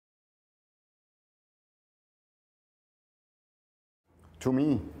To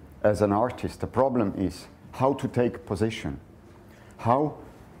me, as an artist, the problem is how to take position. How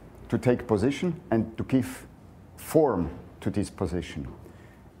to take position and to give form to this position.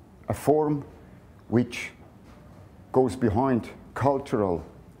 A form which goes behind cultural,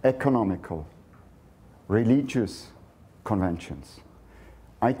 economical, religious conventions.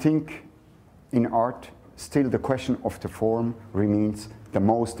 I think in art, still the question of the form remains the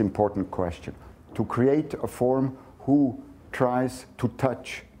most important question. To create a form who tries to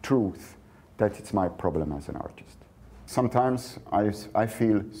touch truth, that is my problem as an artist. Sometimes I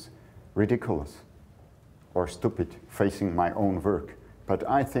feel ridiculous or stupid facing my own work, but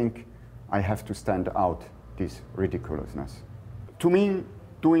I think I have to stand out this ridiculousness. To me,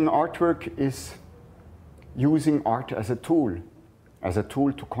 doing artwork is using art as a tool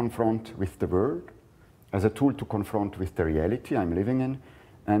to confront with the world, as a tool to confront with the reality I'm living in,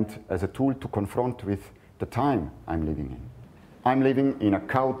 and as a tool to confront with the time I'm living in. I'm living in a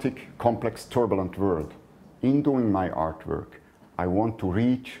chaotic, complex, turbulent world. In doing my artwork, I want to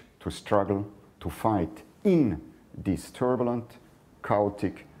reach, to struggle, to fight in this turbulent,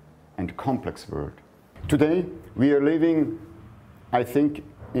 chaotic, and complex world. Today, we are living, I think,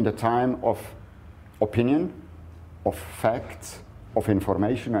 in the time of opinion, of facts, of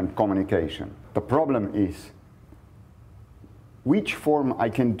information and communication. The problem is which form I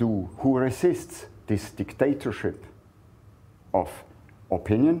can do who resists this dictatorship of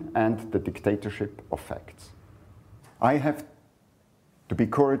opinion and the dictatorship of facts. I have to be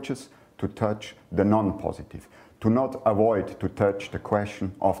courageous to touch the non-positive, to not avoid to touch the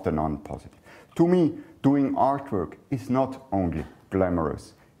question of the non-positive. To me, doing artwork is not only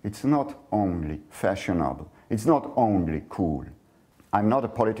glamorous, it's not only fashionable, it's not only cool. I'm not a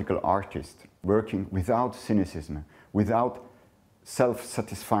political artist working without cynicism, without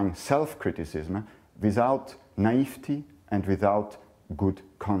self-satisfying self-criticism, without naivety and without good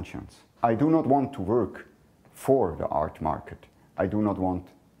conscience. I do not want to work for the art market. I do not want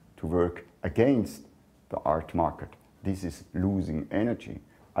to work against the art market. This is losing energy.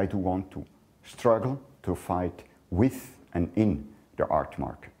 I do want to struggle to fight with and in the art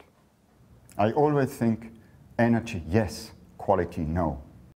market. I always think energy, yes, quality, no.